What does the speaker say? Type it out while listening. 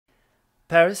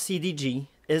Paris-CDG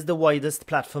is the widest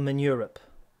platform in Europe,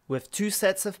 with 2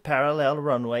 sets of parallel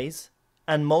runways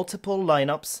and multiple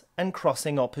lineups and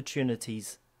crossing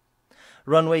opportunities.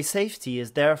 Runway safety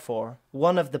is therefore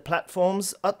one of the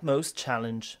platform's utmost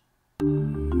challenge.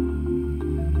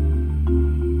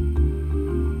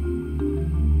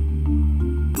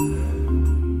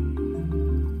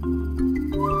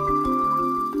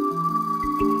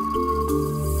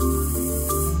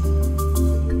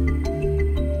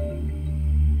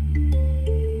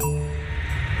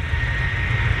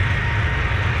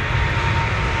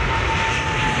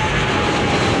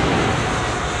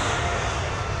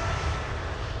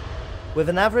 With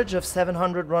an average of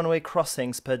 700 runway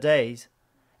crossings per day,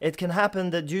 it can happen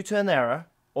that due to an error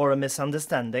or a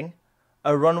misunderstanding,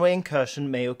 a runway incursion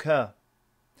may occur.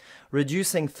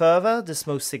 Reducing further this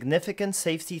most significant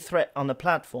safety threat on a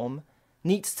platform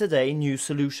needs today new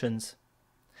solutions.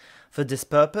 For this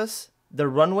purpose, the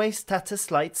RunWay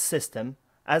Status Lights system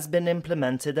has been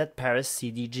implemented at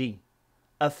Paris-CDG,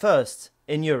 a first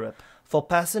in Europe. For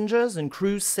passengers and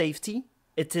crews' safety,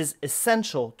 it is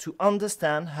essential to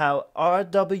understand how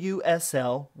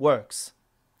RWSL works.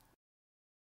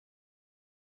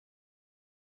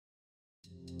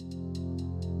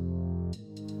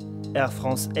 Air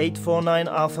France 849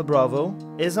 Alpha Bravo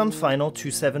is on final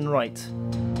 27 right.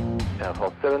 Air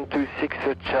France 726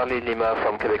 Charlie Lima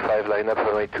from Quebec 5, line up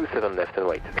runway 27 left and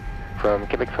wait. From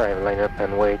Quebec 5, line up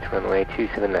and wait, runway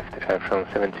 27 left, Air France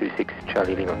 726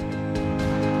 Charlie Lima.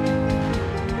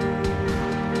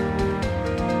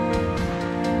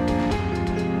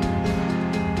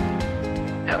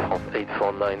 Air France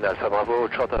 849 Alpha Bravo,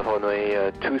 short of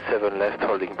runway 27 left,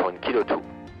 holding point Kilo 2.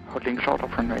 Holding short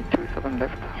of runway 27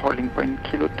 left, holding point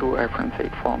Kilo 2, Air France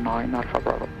 849 Alpha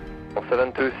Bravo.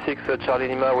 726 Charlie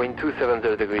Lima, wind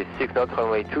 270 degrees, 6 knots,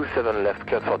 runway 27 left,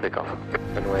 cleared for takeoff.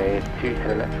 Runway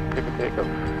 27 left, clear for takeoff,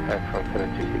 Air France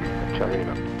 726 Charlie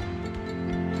Lima.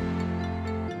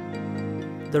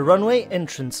 The runway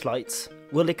entrance lights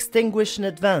will extinguish in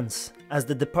advance as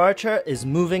the departure is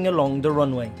moving along the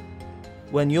runway.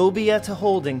 When you'll be at a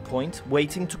holding point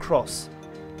waiting to cross,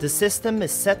 the system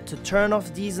is set to turn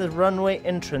off these runway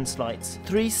entrance lights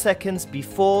 3 seconds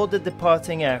before the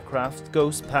departing aircraft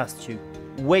goes past you.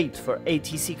 Wait for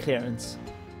ATC clearance.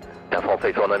 Air France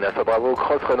 819 Alpha Bravo,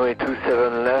 cross runway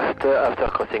 27 left after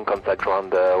crossing contact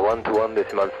ground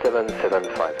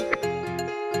 121.775.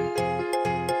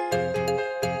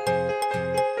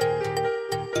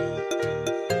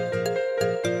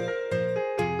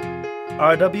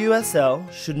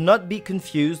 RWSL should not be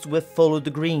confused with follow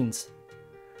the greens,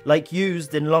 like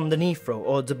used in London Heathrow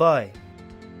or Dubai.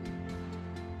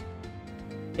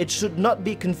 It should not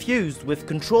be confused with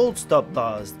controlled stop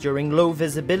bars during low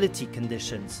visibility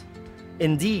conditions.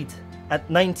 Indeed, at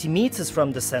 90 meters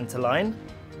from the centerline,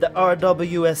 the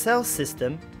RWSL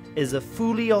system is a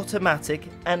fully automatic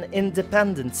and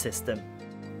independent system.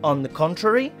 On the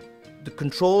contrary, the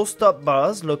control stop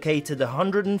bars located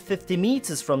 150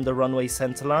 meters from the runway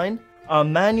centerline are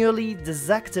manually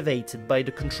deactivated by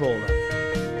the controller.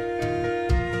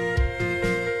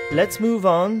 Let's move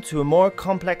on to a more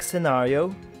complex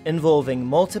scenario involving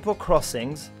multiple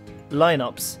crossings,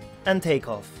 lineups, and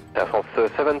takeoff. Air France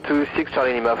 726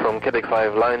 Charlie Lima from Quebec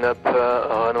 5, line up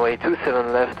runway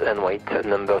 27 left and wait,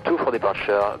 number 2 for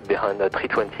departure behind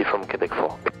 320 from Quebec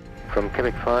 4. From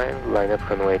Quebec 5, line up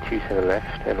runway 27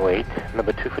 left and wait,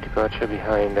 number 2 for departure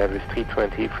behind Airbus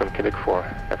 320 from Quebec 4,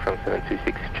 Air France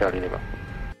 726 Charlie Lima.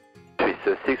 Swiss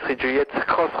 63 Juliet,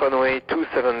 cross runway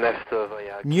 27 left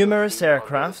via... Numerous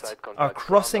aircraft are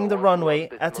crossing the runway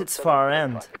at its far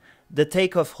end. The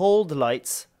takeoff hold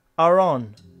lights are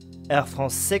on. Air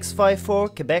France 654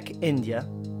 Quebec India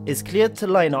is cleared to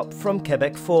line up from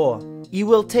Quebec 4. He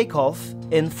will take off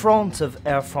in front of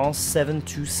Air France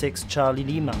 726 Charlie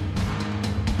Lima.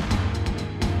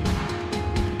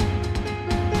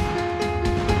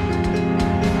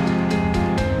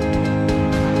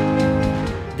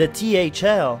 The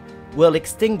THL will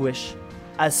extinguish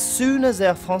as soon as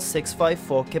Air France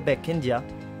 654 Quebec India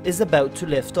is about to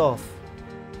lift off.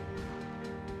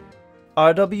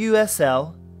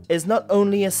 RWSL is not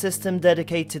only a system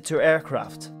dedicated to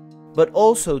aircraft, but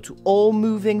also to all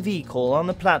moving vehicle on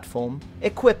the platform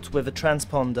equipped with a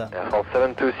transponder. Air France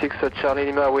 726 Charlie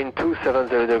Lima, wind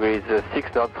 270 degrees,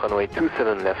 6 knots, runway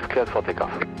 27 left, cleared for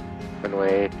takeoff.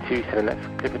 Runway 27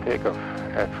 left, clear for takeoff,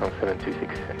 Air France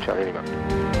 726 Charlie Lima.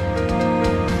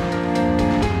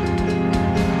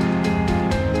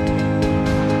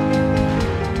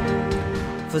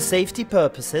 For safety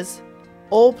purposes,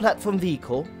 all platform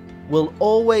vehicle will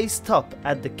always stop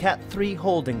at the Cat 3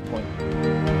 holding point.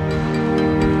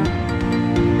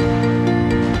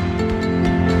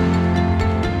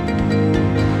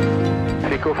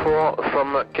 Echo 4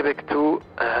 from Quebec 2,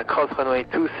 cross runway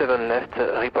 27 left,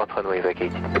 report runway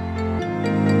vacated.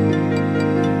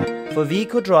 For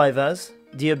vehicle drivers,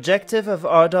 the objective of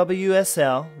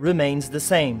RWSL remains the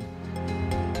same.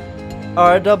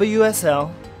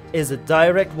 RWSL is a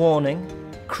direct warning,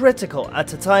 critical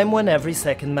at a time when every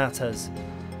second matters.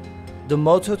 The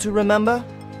motto to remember?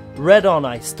 Red on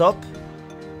I stop,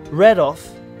 red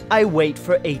off I wait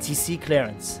for ATC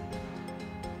clearance.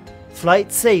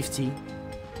 Flight safety,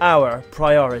 our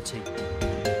priority.